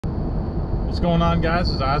What's going on, guys?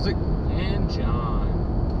 It's Isaac. And John.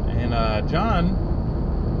 And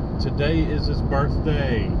John, today is his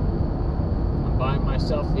birthday. I'm buying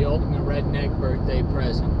myself the ultimate redneck birthday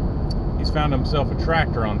present. He's found himself a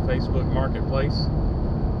tractor on Facebook Marketplace.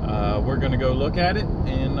 We're going to go look at it,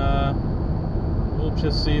 and we'll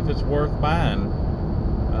just see if it's worth buying.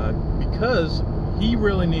 Because he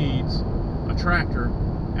really needs a tractor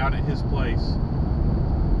out at his place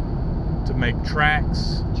to make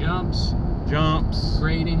tracks, Jumps,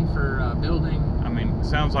 grading for building. I mean, it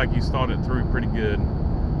sounds like he's thought it through pretty good. I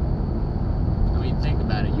mean, think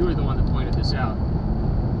about it. You were the one that pointed this out.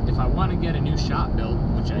 If I want to get a new shop built,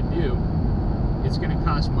 which I do, it's going to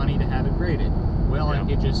cost money to have it graded. Well, Yeah. I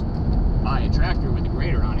could just buy a tractor with a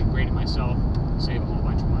grader on it, grade it myself, save a whole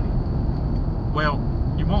bunch of money. Well,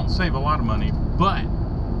 you won't save a lot of money, but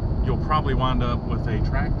you'll probably wind up with a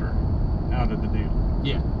tractor out of the deal.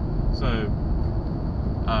 Yeah. So,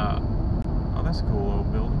 oh, that's a cool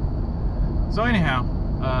old building. So anyhow,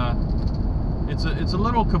 it's a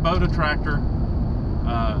little Kubota tractor.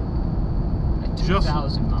 A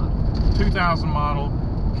 2000 model. 2000 model,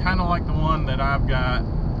 kind of like the one that I've got.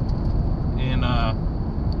 And I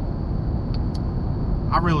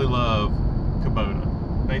really love Kubota.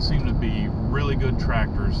 They seem to be really good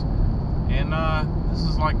tractors. And this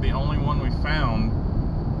is like the only one we found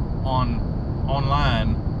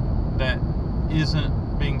online that isn't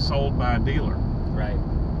being sold by a dealer. Right.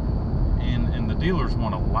 And the dealers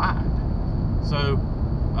want a lot. So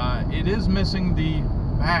it is missing the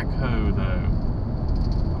backhoe though.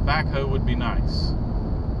 A backhoe would be nice.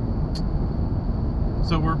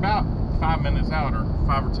 So we're about 5 minutes out, or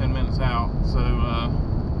 5 or 10 minutes out. So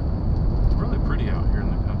it's really pretty out here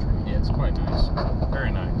in the country. Yeah, it's quite nice.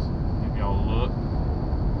 Very nice. Give y'all a look.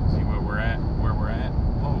 See where we're at.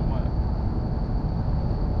 Oh, what?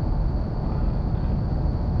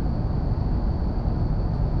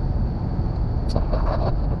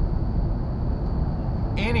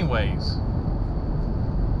 Anyways,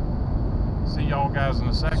 see y'all guys in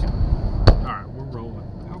a second. Alright, we're rolling.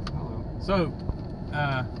 Oh, hello. So,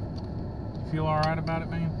 you feel alright about it,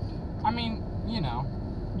 man? I mean, you know,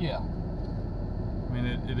 yeah. I mean,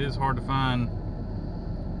 it is hard to find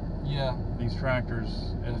these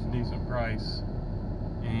tractors at a decent price,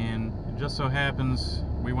 and it just so happens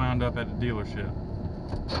we wound up at a dealership.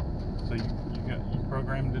 So you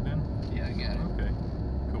programmed it in? Yeah, I got it. Okay,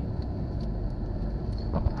 cool.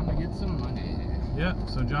 I'm gonna get some money. Yeah,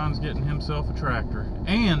 so John's getting himself a tractor,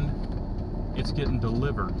 and it's getting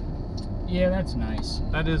delivered. Yeah, that's nice.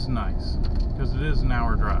 That is nice, because it is an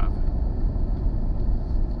hour drive.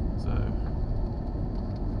 So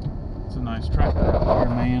it's a nice tractor out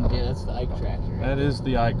here, man. Yeah, that's the Ike tractor. That is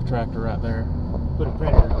the Ike tractor right there. Put a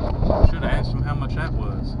predator on. Should have asked him how much that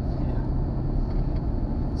was. Yeah.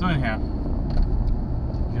 So anyhow,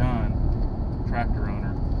 John, tractor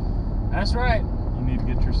owner, That's right. you need to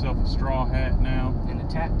get yourself a straw hat now. And a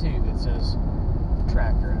tattoo that says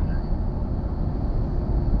tractor owner.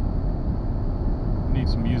 You need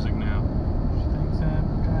some music now. She thinks I'm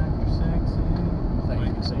a tractor sexy. I thought you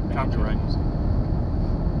were gonna say banjo Copyright. music.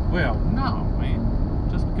 Well, no, man.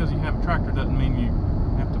 Just because you have a tractor doesn't mean you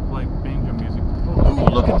have to play banjo music. Ooh,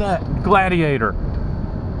 look at that Gladiator.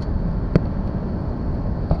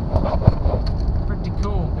 Pretty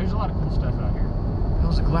cool. There's a lot of cool stuff out here. That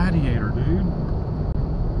was a Gladiator, dude.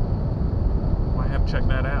 Might have to check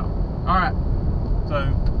that out. Alright,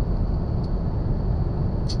 so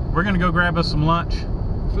we're gonna go grab us some lunch.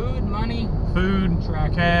 Food, money. Food,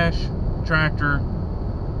 Tractor. cash, tractor,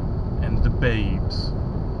 and the babes.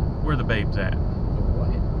 Where are the babes at? The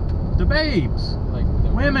what? The babes! Like the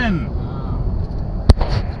Women! Oh.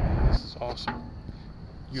 This is awesome.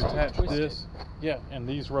 You So attach twist this, yeah, and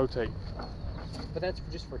these rotate. But that's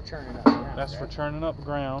just for churning up around. That's for churning up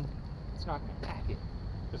ground. It's not gonna pack it.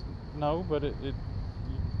 No, but you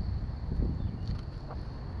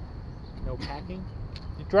No packing?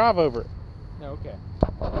 drive over it. No, okay.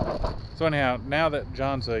 So anyhow, now that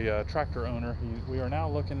John's a tractor owner, we are now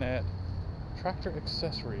looking at tractor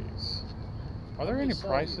accessories. Are there any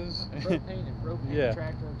prices? Propane and propane Yeah.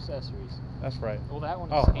 tractor accessories. That's right. Well, that one.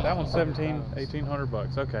 Oh, Is that one's 1800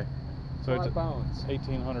 $1,800. Okay, so it's bones.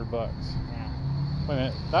 $1,800. Yeah. Wait a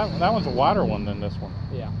minute, that one's a wider one than this one.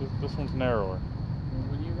 Yeah. This one's narrower.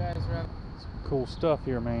 Would you guys rather? Cool stuff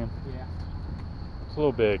here, man. Yeah. It's a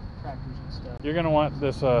little big. Tractors and stuff. You're gonna want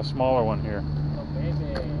this smaller one here. Oh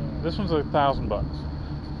baby. This one's $1,000.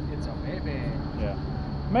 It's a baby. Yeah.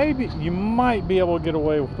 Maybe you might be able to get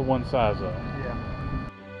away with the one size though. Yeah.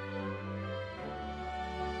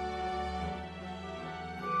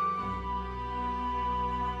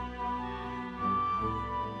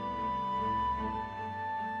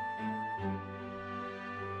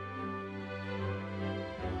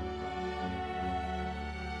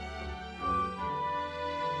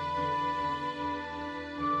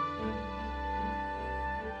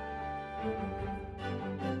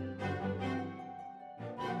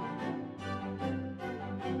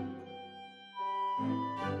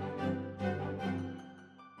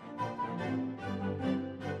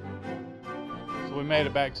 made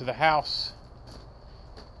it back to the house,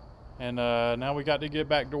 and now we got to get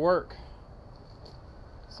back to work.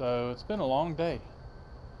 So it's been a long day,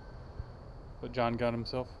 but John got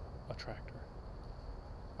himself a tractor.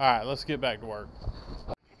 All right, let's get back to work.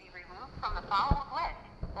 To be removed from the following list,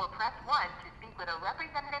 or press 1 to speak with a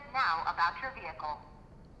representative now about your vehicle.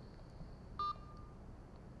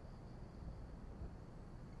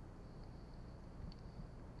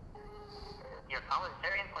 Your call is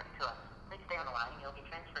very important to us. Please stay on the line and you'll be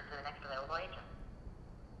transferred to the next available agent.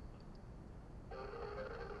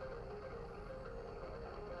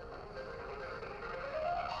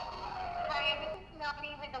 Hi, this is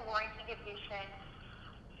Melanie with the warranty division.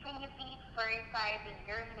 Can you please verify the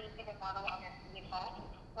year, make, and model on your vehicle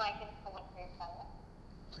so I can pull up your file?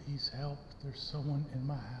 Please help. There's someone in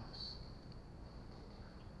my house.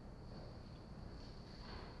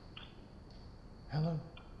 Hello?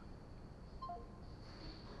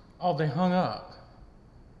 Oh, they hung up.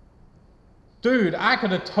 Dude, I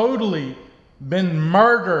could have totally been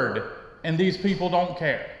murdered and these people don't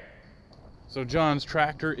care. So John's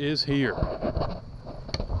tractor is here.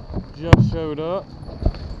 Just showed up.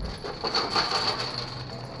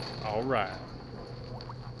 All right.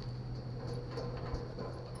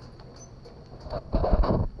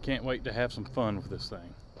 Can't wait to have some fun with this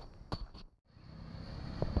thing.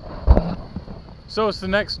 So it's the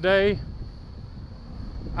next day.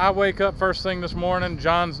 I wake up first thing this morning,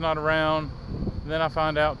 John's not around, then I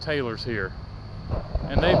find out Taylor's here.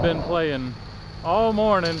 And they've been playing all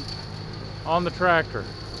morning on the tractor.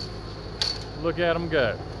 Look at them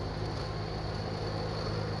go.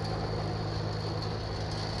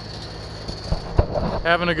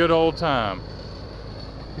 Having a good old time.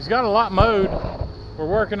 He's got a lot mowed. We're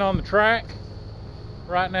working on the track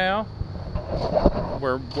right now.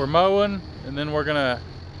 We're mowing, and then we're gonna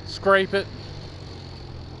scrape it,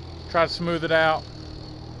 try to smooth it out.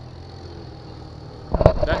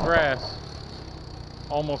 That grass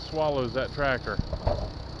almost swallows that tractor.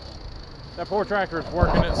 That poor tractor is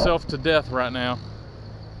working itself to death right now.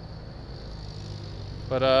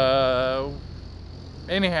 But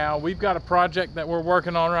anyhow, we've got a project that we're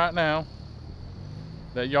working on right now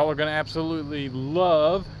that y'all are gonna absolutely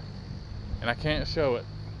love, and I can't show it.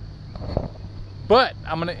 But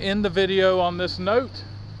I'm gonna end the video on this note.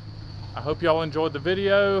 I hope y'all enjoyed the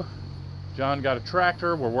video. John got a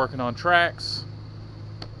tractor, we're working on tracks.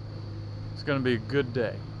 It's gonna be a good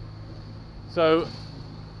day. So,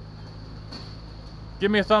 give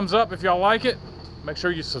me a thumbs up if y'all like it. Make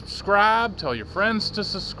sure you subscribe, tell your friends to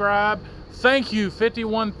subscribe. Thank you,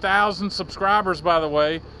 51,000 subscribers, by the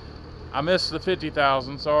way. I missed the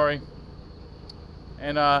 50,000, sorry.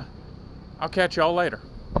 And I'll catch y'all later.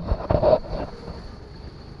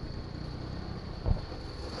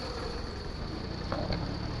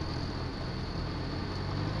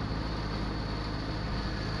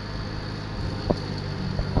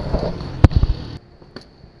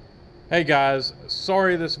 Hey guys,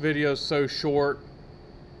 sorry this video is so short.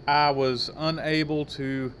 I was unable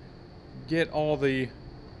to get all the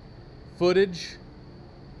footage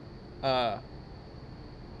for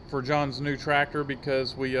John's new tractor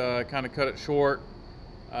because we kind of cut it short.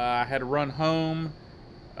 I had to run home.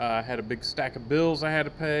 I had a big stack of bills I had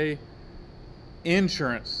to pay.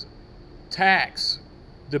 Insurance, tax.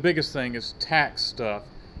 The biggest thing is tax stuff.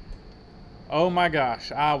 Oh my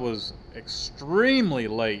gosh, I was extremely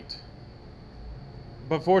late.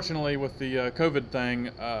 But fortunately, with the COVID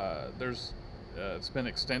thing, it's been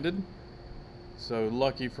extended. So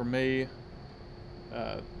lucky for me,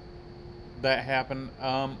 that happened.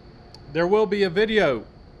 There will be a video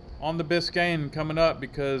on the Biscayne coming up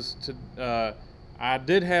because I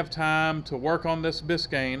did have time to work on this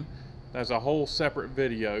Biscayne. That's a whole separate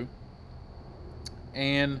video.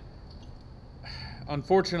 And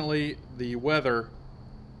unfortunately, the weather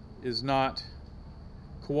is not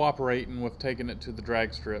cooperating with taking it to the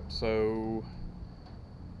drag strip, so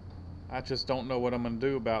I just don't know what I'm gonna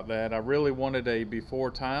do about that. I really wanted a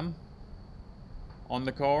before time on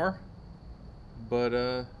the car, but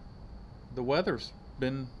the weather's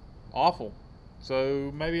been awful,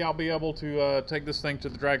 so maybe I'll be able to take this thing to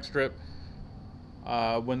the drag strip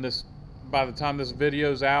by the time this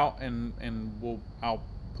video's out, and I'll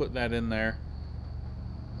put that in there.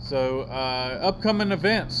 So upcoming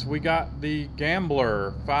events, we got the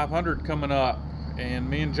Gambler 500 coming up, and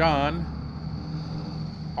me and John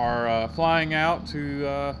are flying out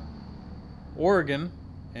to Oregon,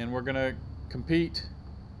 and we're gonna compete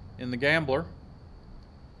in the Gambler.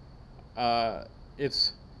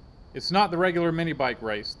 It's not the regular mini bike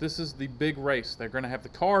race. This is the big race. They're gonna have the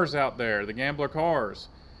cars out there, the Gambler cars,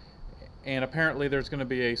 and apparently there's gonna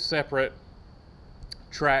be a separate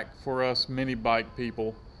track for us mini bike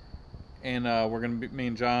people, and me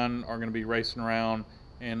and John are gonna be racing around,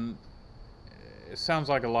 and it sounds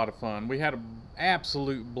like a lot of fun. We had an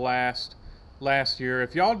absolute blast last year.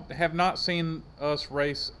 If y'all have not seen us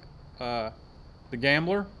race the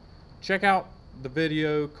Gambler, check out the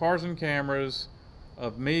video Cars and Cameras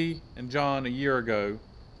of me and John a year ago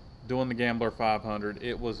doing the Gambler 500.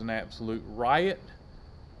 It was an absolute riot,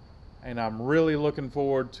 and I'm really looking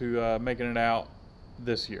forward to making it out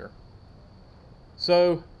this year.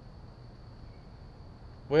 So,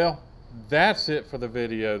 well, that's it for the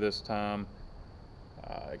video this time.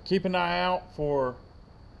 Keep an eye out for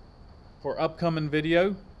upcoming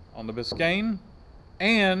video on the Biscayne,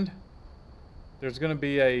 and there's going to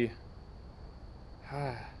be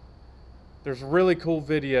there's a really cool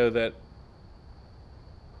video that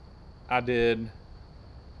I did,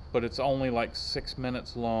 but it's only like 6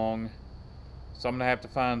 minutes long, so I'm gonna have to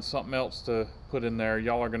find something else to put in there.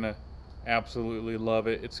 Y'all are gonna absolutely love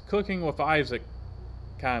it. It's cooking with Isaac,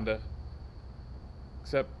 kinda,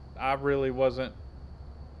 except I really wasn't.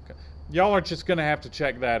 Y'all are just gonna have to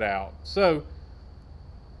check that out. So,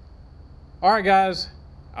 all right guys,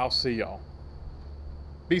 I'll see y'all.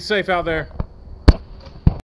 Be safe out there.